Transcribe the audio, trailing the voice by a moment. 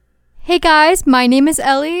Hey guys, my name is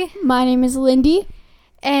Ellie. My name is Lindy.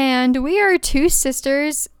 And we are two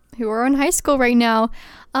sisters who are in high school right now.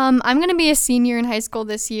 I'm going to be a senior in high school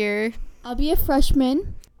this year. I'll be a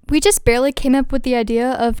freshman. We just barely came up with the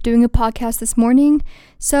idea of doing a podcast this morning,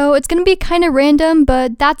 so it's going to be kind of random,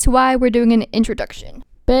 but that's why we're doing an introduction.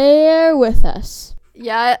 Bear with us.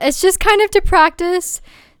 Yeah, it's just kind of to practice.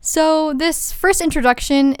 So this first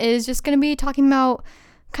introduction is just going to be talking about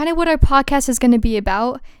kind of what our podcast is going to be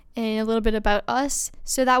about and a little bit about us,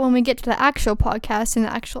 so that when we get to the actual podcast and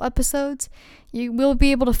the actual episodes, you will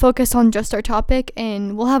be able to focus on just our topic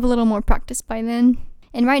and we'll have a little more practice by then.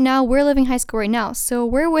 And right now, we're living high school right now, so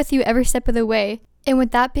we're with you every step of the way. And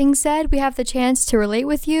with that being said, we have the chance to relate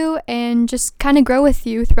with you and just kind of grow with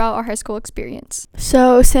you throughout our high school experience.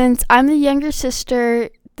 So since I'm the younger sister,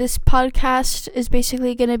 this podcast is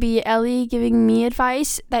basically going to be Ellie giving me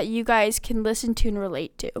advice that you guys can listen to and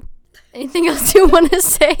relate to. Anything else you want to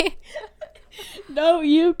say? No,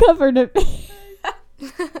 you covered it.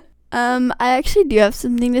 I actually do have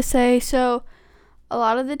something to say. So a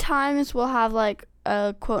lot of the times we'll have like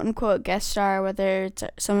a quote-unquote guest star, whether it's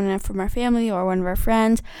someone from our family or one of our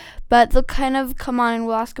friends, but they'll kind of come on and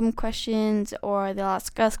we'll ask them questions or they'll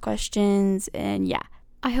ask us questions, and yeah.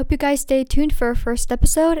 I hope you guys stay tuned for our first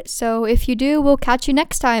episode, so if you do, we'll catch you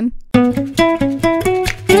next time.